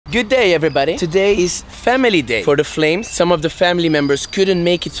Good day, everybody. Today is family day for the Flames. Some of the family members couldn't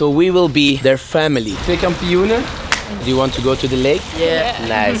make it, so we will be their family. Twee kampioenen. Do you want to go to the lake? Yeah.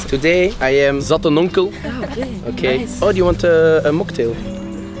 Nice. Today I am zat een onkel. Okay. Nice. Oh, do you want a mocktail?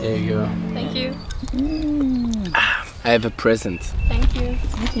 There you go. Thank you. I have a present. Thank you.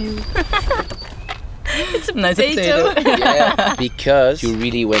 Thank you. It's a nice potato. Yeah, because you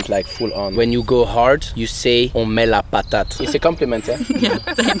really went like full on. When you go hard, you say on met la patate. It's a compliment, eh? Yeah,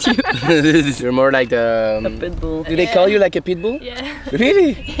 thank you. You're more like the... A pitbull. Do they call you like a pitbull? Yeah.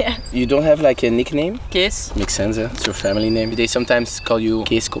 Really? Yeah. You don't have like a nickname? Kees. Makes sense, eh? It's your family name. They sometimes call you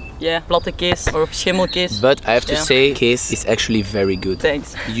Keeskop. Yeah, platte Kees or schimmelkees. But I have to say, Kees is actually very good.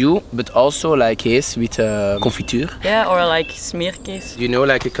 Thanks. You, but also like Kees with confiture. Yeah, or like smeerkees. You know,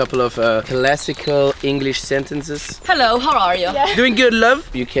 like a couple of classical English sentences. Hello, how are you? Yeah. Doing good, love.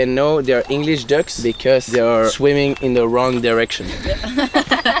 You can know they're English ducks because they are swimming in the wrong direction.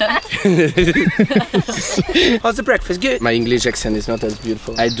 How's the breakfast? Good. My English accent is not as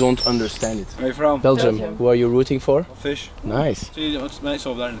beautiful. I don't understand it. Where are you from? Belgium. Who are you rooting for? Fish. Nice. See, mate's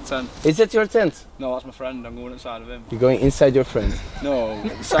over there in the tent. Is that your tent? No, that's my friend. I'm going inside of him. You're going inside your friend. No,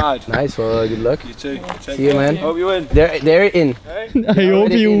 inside. Nice. Well, good luck. You too. See you, man. Hope you win. They're in. Hey? I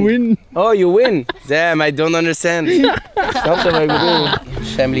hope you win. Oh, you win. Damn, I don't understand.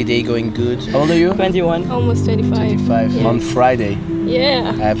 Family day going good. How old are you? 21. Almost 25. 25. Yeah. On Friday,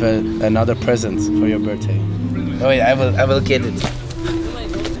 Yeah. I have another present for your birthday. Oh yeah, I will get it.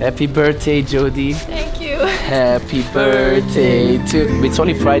 Happy birthday, Jody. Thank you. Happy birthday to... It's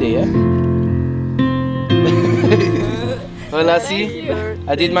only Friday, yeah? Well, Lassie,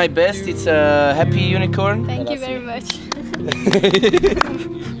 I did my best. It's a happy unicorn. Thank you very much.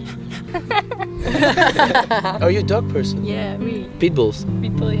 Are you a dog person? Yeah, really. Pitbulls.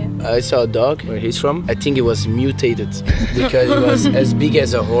 People, yeah. I saw a dog where he's from. I think it was mutated because it was as big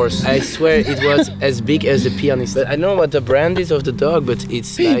as a horse. I swear it was as big as a pianist. But I don't know what the brand is of the dog, but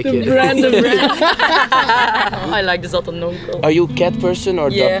it's like the brand. I like the zat een onkel. Are you a cat person or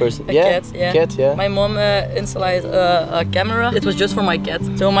dog person? A cat, yeah. Cat, yeah. My mom installed a camera. It was just for my cat.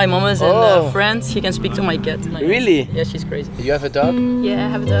 So my mom is in France. He can speak to my cat. Really? Yeah, she's crazy. You have a dog? Yeah, I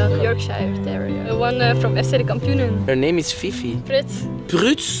have the Yorkshire Terrier. The one from FC de Kampioenen. Her name is Fifi. Pruts.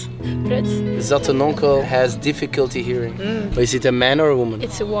 Pruts? Pruts. Zat een onkel has difficulty hearing. Is it a man or a woman?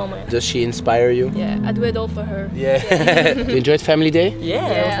 It's a woman. Does she inspire you? Yeah, I do it all for her. Yeah. You enjoyed family day? Yeah,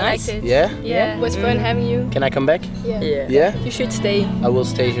 it was I nice. liked it. Yeah? Yeah, it was fun having you. Can I come back? Yeah. Yeah. Yeah? You should stay. I will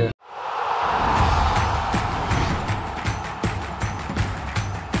stay here.